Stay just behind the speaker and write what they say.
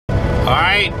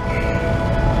Alright,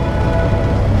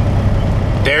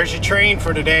 there's your train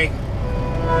for today.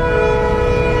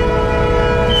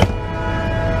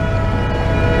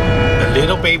 The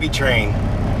little baby train.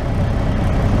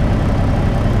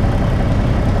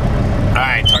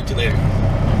 Alright, talk to you later.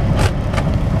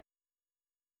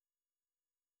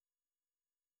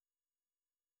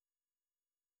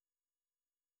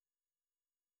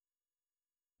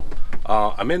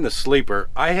 I'm in the sleeper.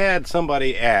 I had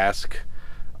somebody ask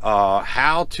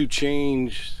how to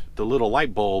change the little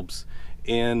light bulbs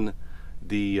in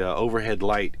the overhead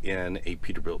light in a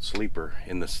Peterbilt sleeper,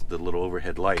 in the little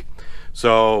overhead light.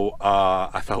 So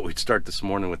I thought we'd start this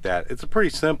morning with that. It's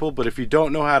pretty simple, but if you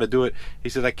don't know how to do it, he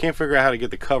said, I can't figure out how to get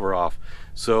the cover off.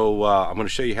 So I'm going to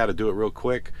show you how to do it real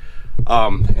quick.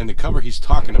 And the cover he's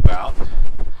talking about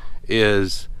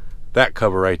is that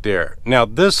cover right there. Now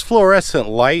this fluorescent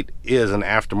light is an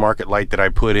aftermarket light that I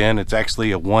put in. It's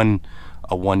actually a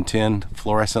 110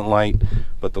 fluorescent light,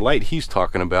 but the light he's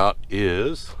talking about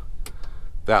is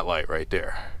that light right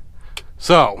there.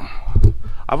 So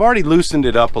I've already loosened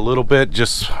it up a little bit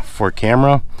just for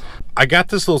camera. I got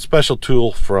this little special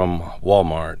tool from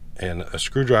Walmart, and a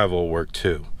screwdriver will work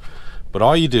too. But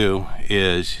all you do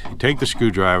is you take the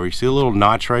screwdriver, you see a little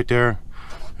notch right there,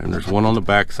 and there's one on the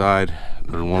back side,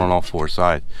 there's one on all four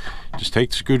sides. Just take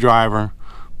the screwdriver,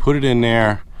 put it in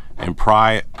there, and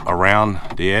pry it around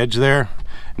the edge there.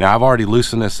 Now I've already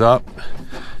loosened this up,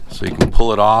 so you can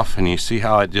pull it off, and you see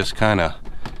how it just kind of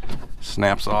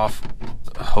snaps off,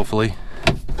 hopefully.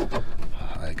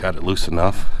 I got it loose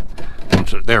enough.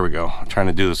 There we go. I'm trying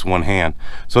to do this one hand.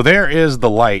 So there is the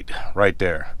light right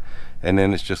there, and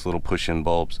then it's just little push-in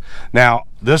bulbs. Now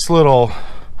this little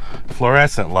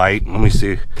fluorescent light, let me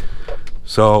see.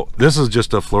 So this is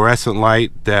just a fluorescent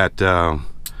light that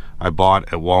I bought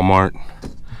at Walmart,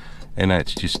 and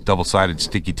it's just double-sided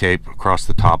sticky tape across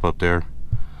the top up there,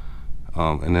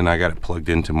 and then I got it plugged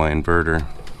into my inverter.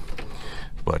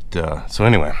 But so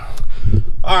anyway,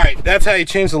 all right, that's how you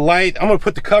change the light. I'm gonna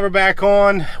put the cover back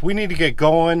on. We need to get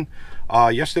going.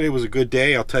 Yesterday was a good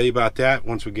day. I'll tell you about that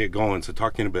once we get going, so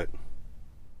talk to you in a bit.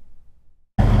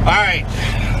 All right,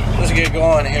 let's get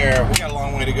going here. We got a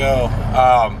long way to go.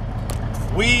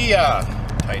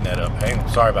 Tighten that up. Hey,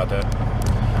 sorry about that.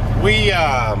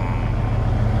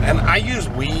 And I use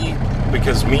we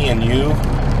because me and you,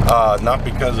 not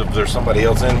because of there's somebody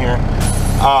else in here.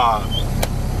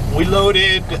 We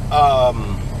loaded,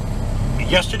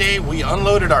 yesterday we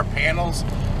unloaded our panels.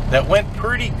 That went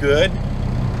pretty good.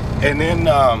 And then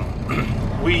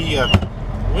we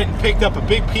went and picked up a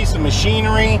big piece of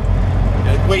machinery.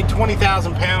 It weighed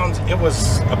 20,000 pounds. It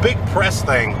was a big press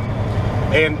thing.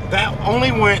 And that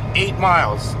only went 8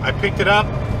 miles. I picked it up,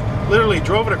 literally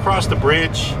drove it across the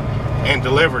bridge and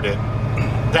delivered it.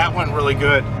 That went really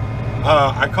good.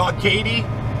 I called Katie.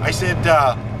 I said,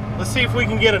 let's see if we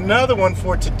can get another one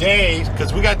for today,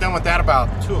 because we got done with that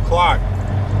about 2 o'clock.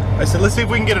 I said, let's see if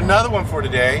we can get another one for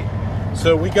today.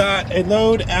 So we got a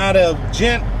load out of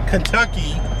Gent,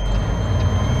 Kentucky.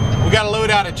 We got a load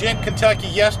out of Gent, Kentucky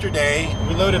yesterday.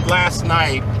 We loaded last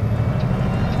night.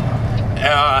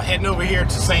 Heading over here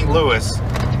to St. Louis.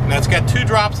 Now it's got 2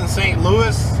 drops in St.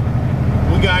 Louis.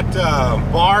 We got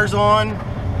bars on.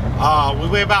 We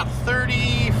weigh about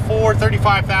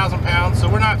 35,000 pounds, so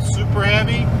we're not super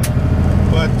heavy.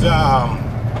 But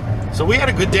so we had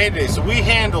a good day today. So we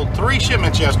handled 3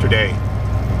 shipments yesterday.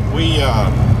 We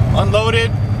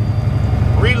unloaded,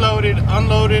 reloaded,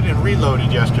 unloaded, and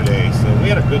reloaded yesterday. So we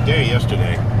had a good day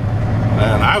yesterday.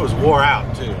 And I was wore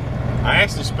out too. I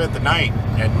actually spent the night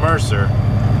at Mercer,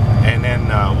 and then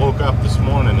woke up this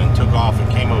morning and took off and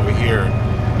came over here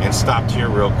and stopped here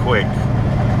real quick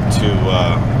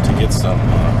to get some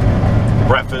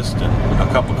breakfast and a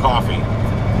cup of coffee.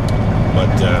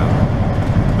 But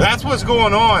that's what's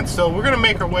going on. So we're gonna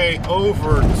make our way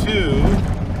over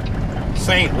to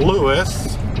St.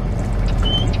 Louis,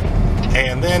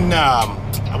 and then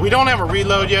we don't have a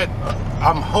reload yet.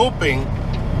 I'm hoping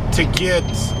to get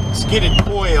skidded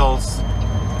coils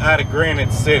out of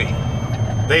Granite City.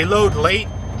 They load late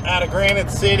out of Granite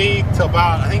City till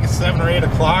about, I think it's 7 or 8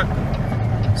 o'clock.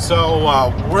 So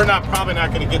we're probably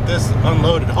not going to get this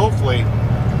unloaded, hopefully,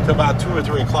 till about 2 or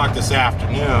 3 o'clock this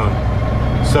afternoon.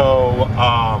 So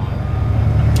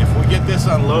if we get this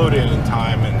unloaded in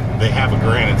time and they have a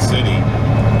Granite City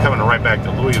coming right back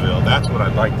to Louisville, that's what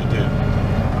I'd like to do.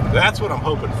 That's what I'm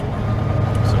hoping for.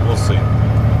 So we'll see.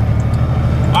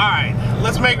 Alright,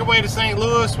 let's make our way to St. St.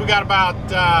 Louis. We got about,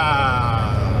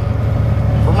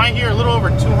 from right here, a little over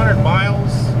 200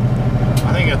 miles.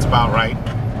 I think that's about right.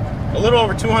 A little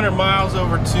over 200 miles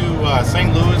over to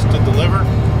St. Louis to deliver.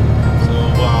 So,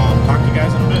 talk to you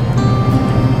guys in a bit.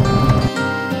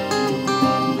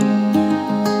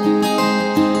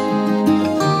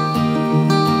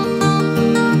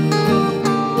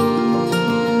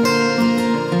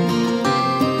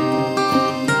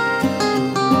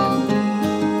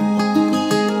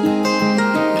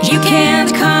 You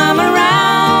can't come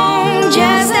around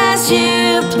just as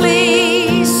you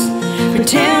please.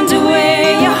 Pretend to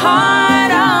wear your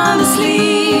heart on the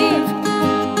sleeve,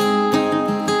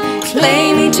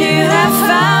 claiming to have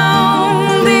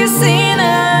found this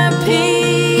inner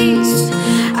peace.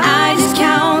 I just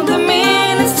count the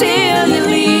minutes till you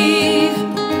leave,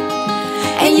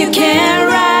 and you can't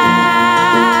ride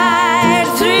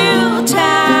through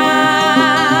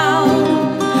town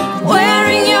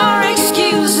wearing your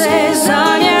excuses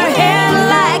on your head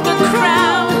like a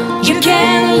crown. You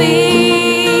can't leave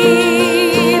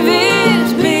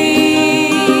it be,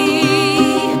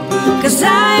 'cause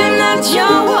I'm not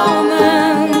your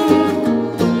woman.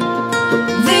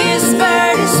 This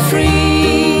bird is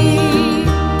free.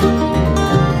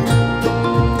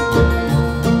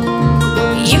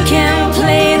 You can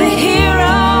play the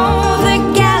hero, the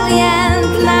gallant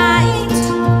knight,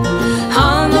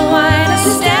 on the widest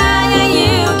stallion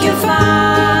you can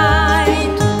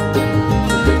find.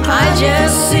 I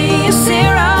just see a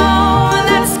zero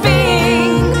that's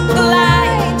being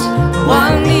light,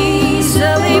 one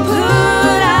easily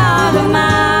put out of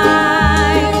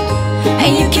mind.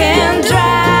 And you can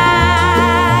drive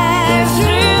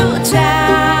through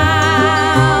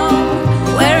town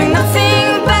wearing nothing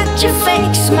but your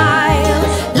fake smile,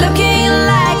 looking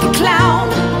like a clown.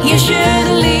 You should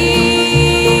leave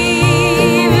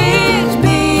it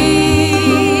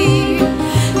be,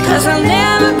 'cause I'll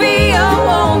never be your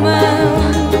woman.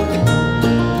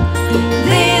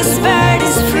 This bird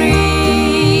is free.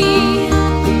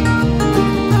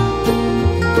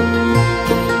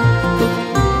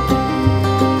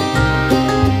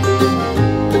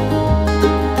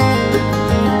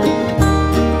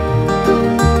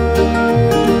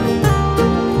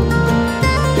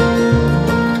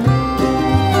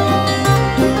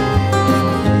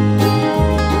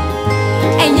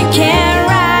 And you can't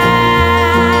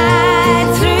ride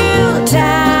through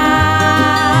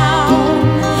town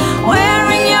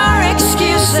wearing your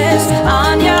excuses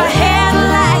on your head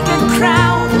like a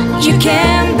crown. You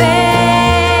can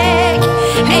beg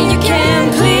and you can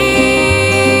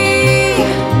plead,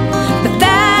 but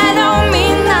that don't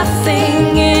mean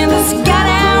nothing in this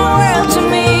goddamn world to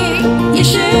me. You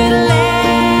should let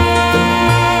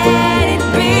it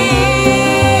be,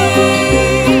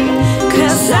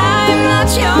 'cause I'm not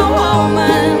your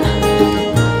woman.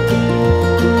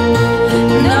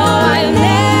 No, I'll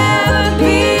never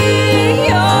be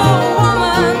your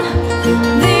woman.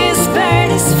 This bird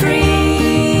is free.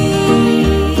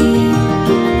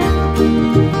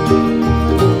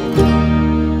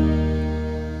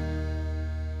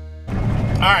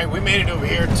 All right, we made it over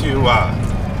here to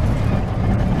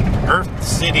Earth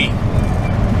City,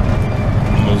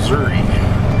 Missouri.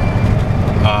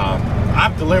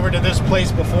 I've delivered to this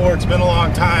place before. It's been a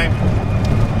long time.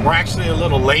 We're actually a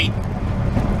little late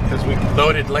because we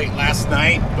loaded late last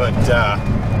night, but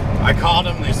I called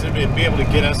them. They said they'd be able to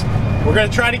get us. We're going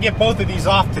to try to get both of these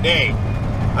off today.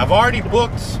 I've already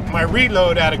booked my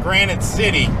reload out of Granite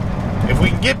City. If we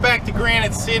can get back to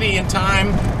Granite City in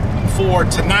time for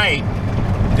tonight,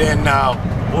 then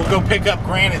we'll go pick up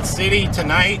Granite City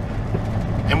tonight,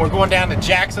 and we're going down to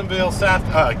Jacksonville,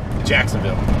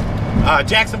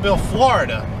 Jacksonville,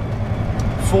 Florida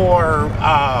for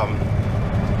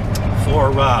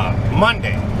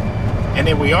Monday. And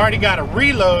then we already got a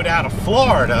reload out of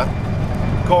Florida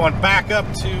going back up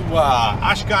to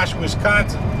Oshkosh,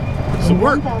 Wisconsin. So in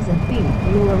 1,000 feet,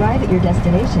 you will arrive at your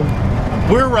destination.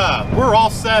 We're all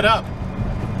set up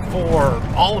for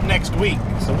all of next week,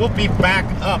 so we'll be back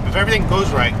up if everything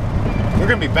goes right. We're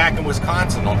gonna be back in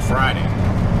Wisconsin on Friday.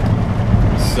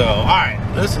 So all right,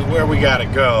 this is where we gotta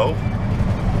go,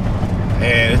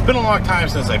 and it's been a long time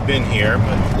since I've been here,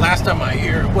 but last time I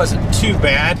here it wasn't too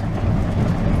bad.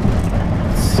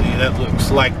 Let's see, that looks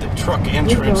like the truck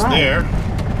entrance there.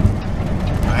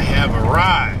 I have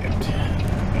arrived.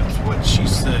 That's what she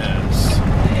says.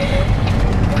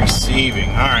 Receiving.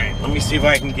 All right, let me see if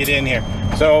I can get in here.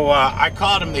 So I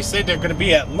called them. They said they're going to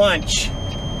be at lunch.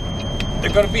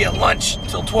 They're going to be at lunch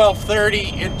till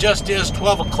 12:30. It just is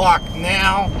 12 o'clock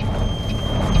now.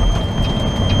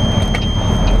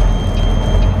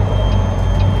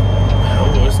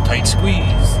 Oh, it's a tight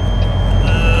squeeze.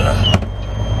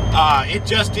 It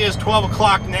just is 12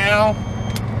 o'clock now.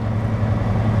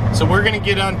 So we're going to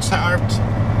get untarped.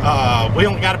 We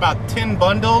only got about 10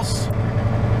 bundles.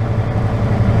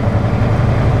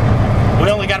 We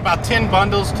only got about 10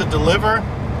 bundles to deliver.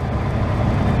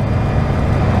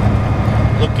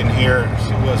 Look in here,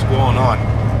 see what's going on.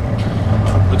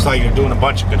 Looks like you're doing a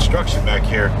bunch of construction back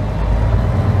here.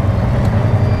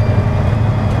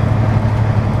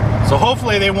 So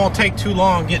hopefully they won't take too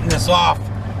long getting this off.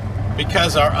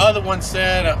 because our other one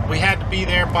said we had to be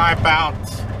there by about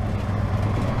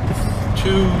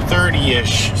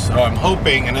 2:30-ish. So I'm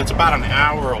hoping, and it's about an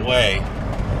hour away.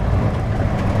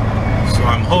 So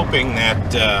I'm hoping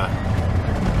that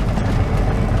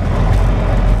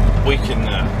we can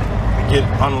get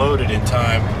unloaded in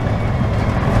time.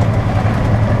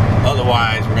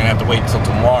 Otherwise, we're gonna have to wait until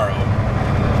tomorrow.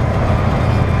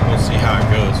 We'll see how it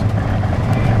goes.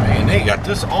 And they got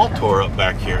this all tore up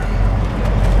back here.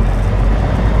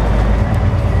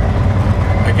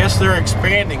 I guess they're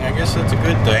expanding. I guess that's a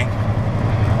good thing.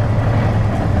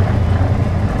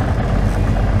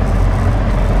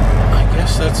 I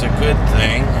guess that's a good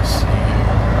thing. Let's see here.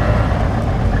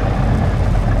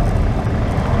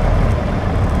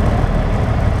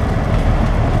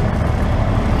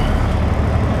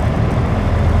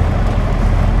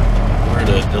 Where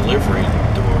the delivery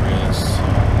door is.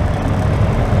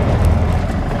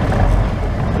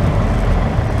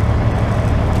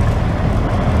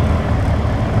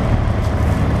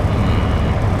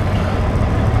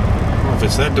 If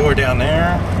it's that door down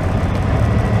there,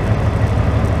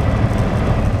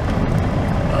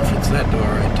 or if it's that door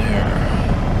right there.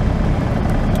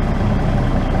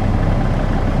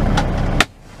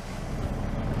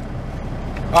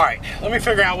 All right, let me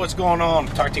figure out what's going on.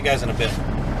 Talk to you guys in a bit.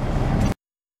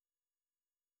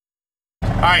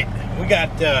 All right, we got,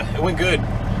 it went good.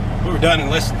 We were done in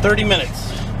less than 30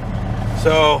 minutes.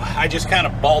 So I just kind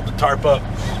of balled the tarp up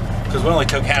because we only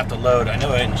took half the load. I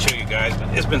know I didn't show you guys, but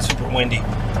it's been super windy.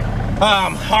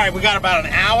 All right, we got about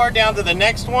an hour down to the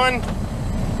next one.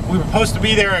 We were supposed to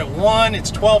be there at 1. It's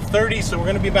 12:30, so we're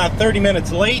gonna be about 30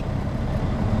 minutes late.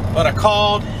 But I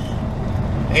called,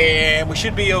 and we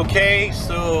should be okay,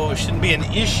 so it shouldn't be an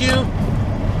issue.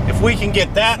 If we can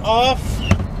get that off,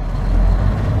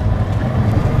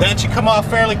 that should come off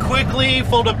fairly quickly.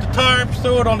 Fold up the tarps,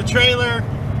 throw it on the trailer,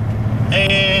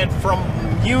 and from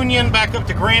Union back up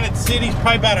to Granite City is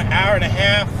probably about an hour and a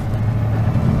half.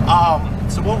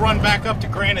 So we'll run back up to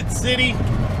Granite City,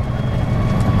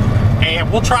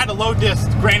 and we'll try to load this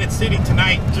Granite City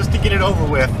tonight just to get it over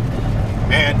with,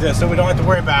 and so we don't have to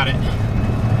worry about it.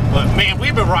 But man,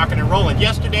 we've been rocking and rolling.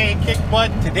 Yesterday kicked butt,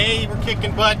 today we're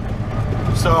kicking butt,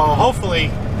 so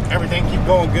hopefully everything keep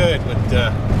going good. But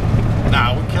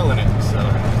nah, we're killing it, so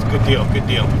it's a good deal, good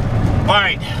deal. All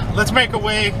right, let's make our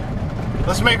way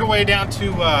down to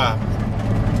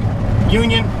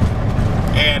Union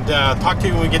and talk to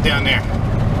you when we get down there.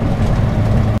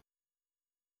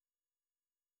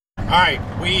 All right,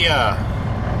 we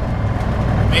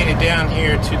made it down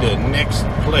here to the next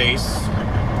place.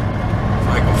 If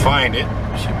I can find it,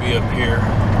 it should be up here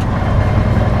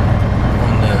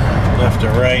on the left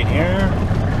or right here.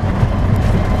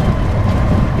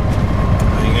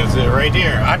 I think that's it right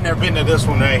here. I've never been to this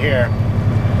one right here.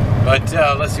 But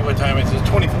let's see what time it is. It's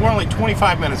 20. We're only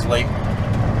 25 minutes late.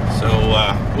 So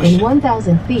in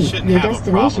 1,000 feet, your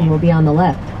destination will be on the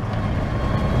left.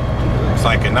 Looks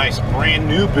like a nice brand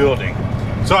new building.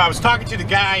 So I was talking to the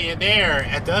guy in there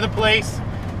at the other place,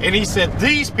 and he said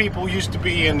these people used to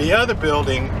be in the other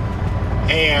building,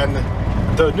 and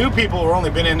the new people have only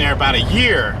been in there about a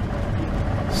year.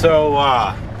 So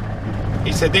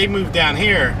he said they moved down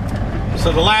here.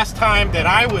 So the last time that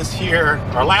I was here,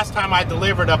 or last time I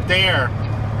delivered up there,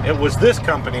 it was this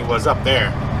company was up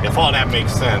there. If all that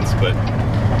makes sense, but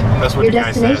that's what the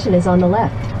guy said. Your destination is on the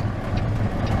left.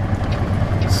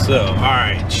 So, all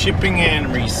right, shipping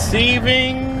and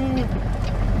receiving.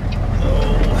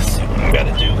 Oh, let's see what I got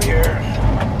to do here.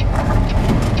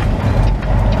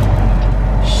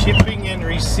 Shipping and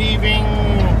receiving.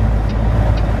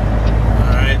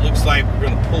 All right, looks like we're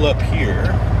going to pull up here.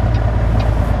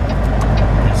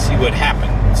 See what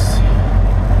happens.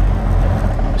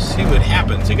 See what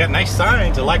happens. They got nice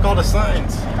signs. I like all the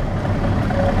signs.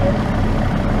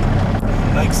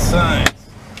 Nice signs.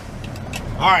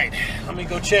 All right, let me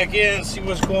go check in, see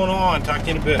what's going on. Talk to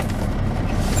you in a bit.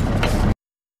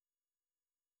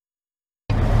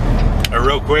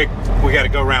 Real quick, we got to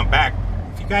go around back.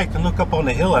 If you guys can look up on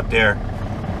the hill up there,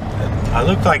 I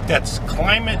look like that's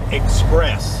Climate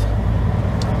Express.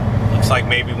 Looks like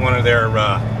maybe one of their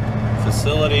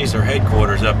facilities or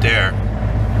headquarters up there.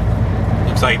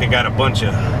 Looks like they got a bunch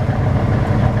of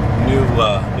new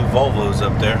Volvos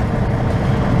up there.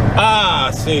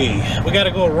 Let's see, we got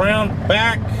to go around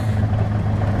back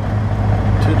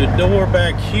to the door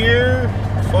back here,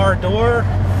 far door.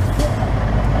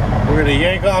 We're gonna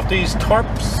yank off these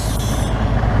tarps. I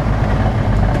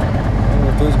don't know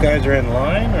if those guys are in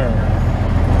line or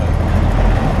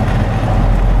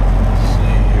let's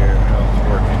see here how it's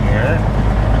working here.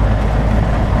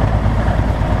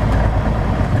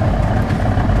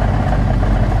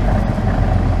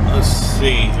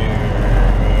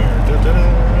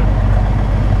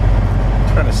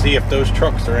 see if those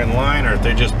trucks are in line or if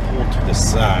they just pulled to the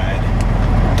side.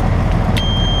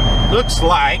 Looks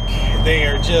like they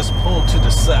are just pulled to the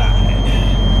side.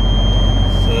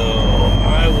 So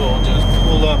I will just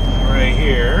pull up right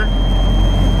here.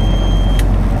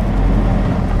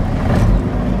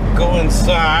 Go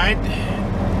inside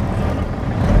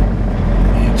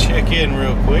and check in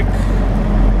real quick.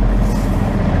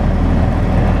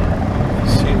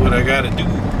 See what I gotta do.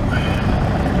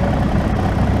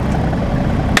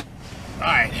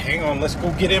 Alright, hang on, let's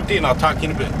go get empty and I'll talk to you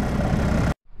in a bit.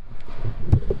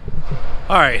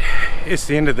 Alright, it's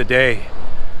the end of the day.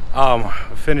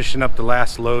 Finishing up the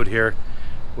last load here.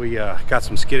 We got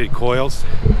some skidded coils.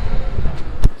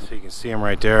 So you can see them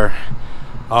right there.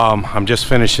 I'm just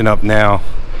finishing up now,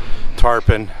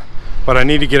 tarping. But I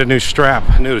need to get a new strap.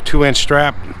 I need a 2-inch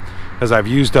strap because I've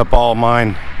used up all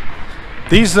mine.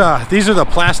 These are the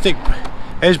plastic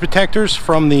edge protectors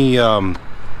from the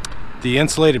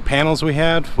insulated panels we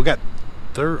had. We got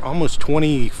almost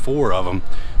 24 of them,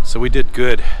 so we did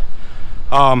good.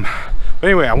 But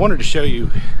anyway, I wanted to show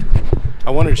you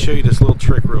this little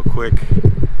trick real quick.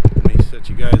 Let me set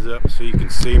you guys up so you can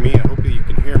see me. I hope you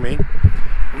can hear me.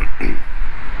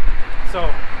 So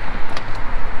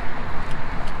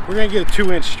we're gonna get a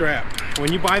 2-inch strap.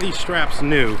 When you buy these straps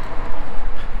new,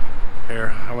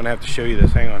 here, I'm gonna have to show you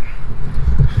this, hang on.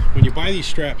 When you buy these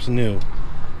straps new,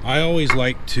 I always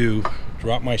like to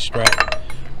drop my strap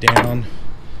down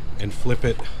and flip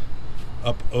it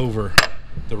up over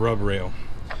the rub rail.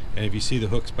 And if you see the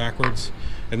hooks backwards,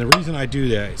 and the reason I do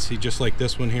that, see, just like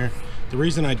this one here, the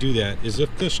reason I do that is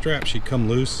if this strap should come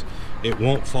loose, it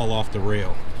won't fall off the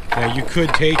rail. Now you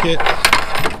could take it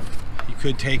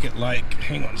like,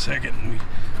 hang on a second,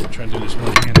 I'm trying to do this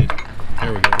one-handed.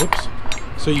 There we go, whoops.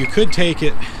 So you could take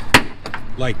it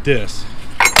like this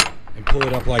and pull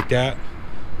it up like that,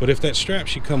 but if that strap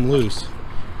should come loose,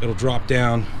 it'll drop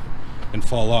down and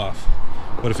fall off.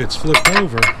 But if it's flipped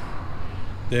over,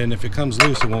 then if it comes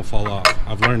loose, it won't fall off.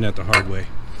 I've learned that the hard way.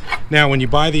 Now when you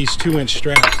buy these 2-inch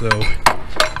straps though,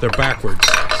 they're backwards,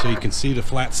 so you can see the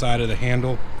flat side of the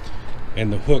handle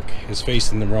and the hook is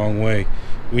facing the wrong way.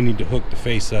 We need the hook to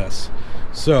face us.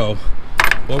 So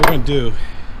what we're going to do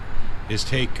is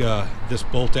take this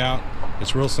bolt out.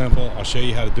 It's real simple. I'll show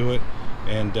you how to do it,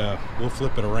 and we'll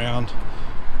flip it around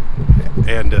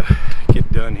and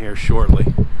get done here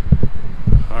shortly.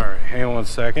 All right, hang on one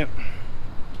second.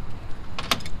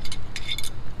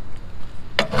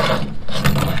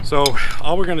 So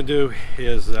all we're going to do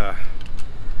is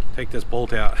take this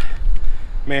bolt out.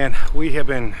 Man, we have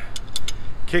been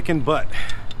kicking butt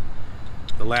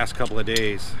the last couple of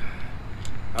days.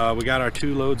 We got our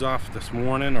 2 loads off this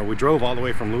morning, or we drove all the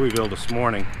way from Louisville this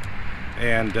morning,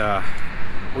 and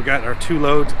we got our 2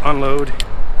 loads unload.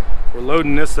 We're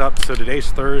loading this up, so today's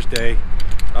Thursday.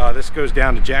 This goes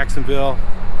down to Jacksonville,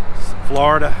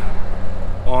 Florida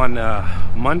on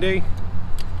Monday,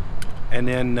 and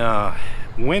then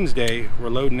Wednesday we're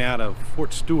loading out of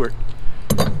Fort Stewart,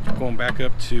 going back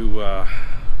up to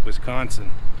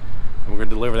Wisconsin, and we're going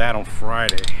to deliver that on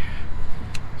Friday.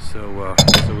 So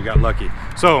we got lucky.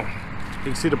 So you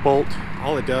can see the bolt.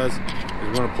 All it does is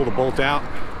we're going to pull the bolt out,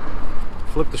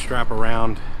 flip the strap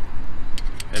around,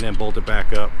 and then bolt it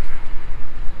back up.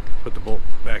 Put the bolt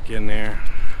back in there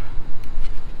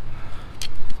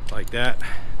like that.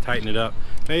 Tighten it up.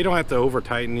 Now you don't have to over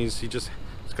tighten these. It's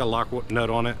got a lock nut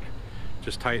on it.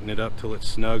 Just tighten it up till it's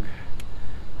snug.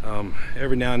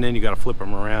 Every now and then you got to flip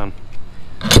them around.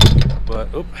 But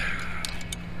oh,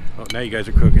 now you guys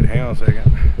are cooking. Hang on a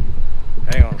second.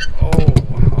 Hang on. Oh,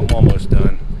 I'm almost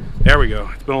done. There we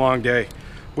go. It's been a long day.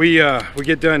 We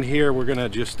get done here. We're gonna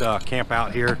just camp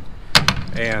out here,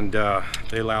 and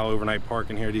they allow overnight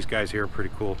parking here. These guys here are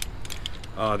pretty cool.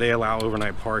 They allow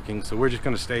overnight parking, so we're just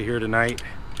gonna stay here tonight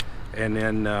and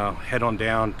then head on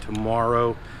down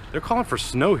tomorrow. They're calling for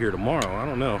snow here tomorrow. I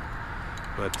don't know,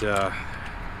 but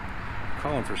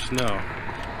calling for snow.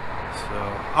 So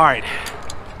all right,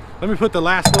 let me put the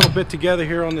last little bit together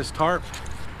here on this tarp,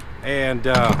 and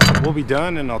we'll be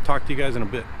done, and I'll talk to you guys in a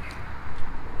bit.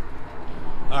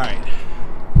 All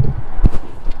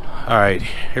right,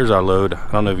 here's our load.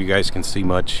 I don't know if you guys can see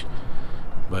much,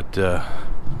 but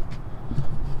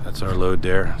that's our load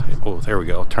there. Oh, there we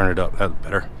go. I'll turn it up. That's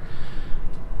better.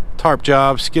 Tarp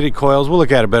job, skidded coils. We'll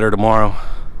look at it better tomorrow.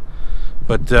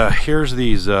 But here's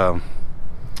these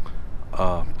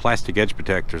plastic edge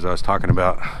protectors I was talking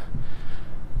about.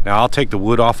 Now I'll take the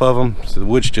wood off of them, so the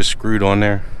wood's just screwed on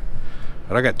there.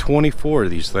 But I got 24 of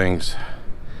these things,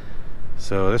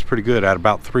 so that's pretty good at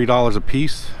about $3 a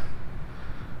piece.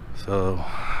 So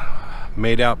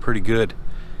made out pretty good.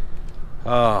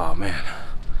 Oh man.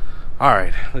 All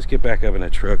right, let's get back up in the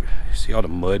truck. See all the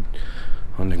mud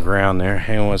on the ground there.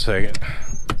 Hang on one second.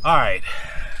 All right,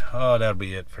 oh, that'll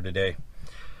be it for today.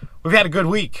 We've had a good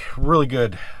week, really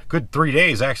good 3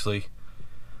 days actually.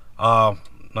 Like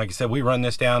I said, we run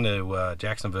this down to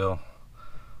Jacksonville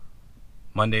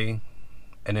Monday,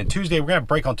 and then Tuesday we're gonna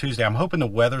break on Tuesday. I'm hoping the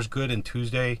weather's good in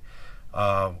Tuesday.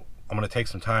 I'm gonna take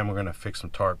some time. We're gonna fix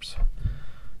some tarps,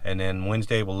 and then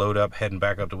Wednesday we'll load up, heading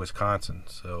back up to Wisconsin.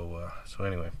 So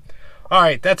anyway, all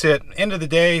right, that's it. End of the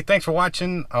day. Thanks for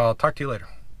watching. I'll talk to you later.